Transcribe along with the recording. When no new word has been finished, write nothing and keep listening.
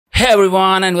Hey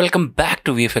everyone, and welcome back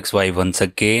to VFXY once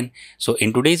again. So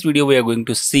in today's video we are going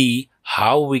to see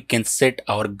how we can set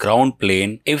our ground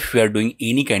plane if we are doing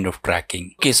any kind of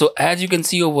tracking. Okay, so as you can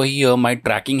see over here, my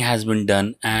tracking has been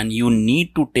done, and you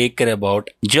need to take care about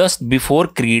just before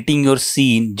creating your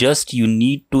scene, just you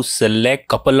need to select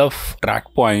couple of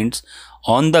track points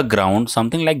on the ground,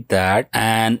 something like that.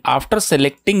 And after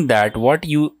selecting that, what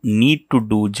you need to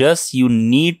do, just you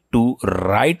need to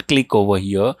right click over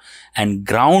here and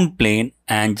ground plane,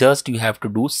 and just you have to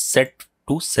do set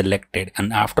to selected.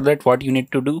 And after that, what you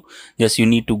need to do, just you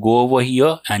need to go over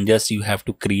here and just you have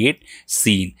to create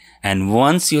scene. And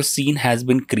once your scene has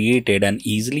been created, and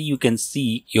easily you can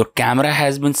see your camera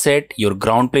has been set, your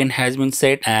ground plane has been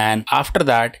set, and after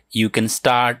that you can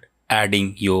start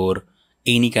adding your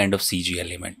any kind of CG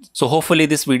element. So hopefully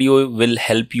this video will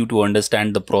help you to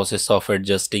understand the process of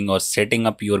adjusting or setting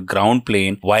up your ground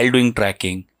plane while doing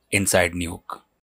tracking inside Nuke.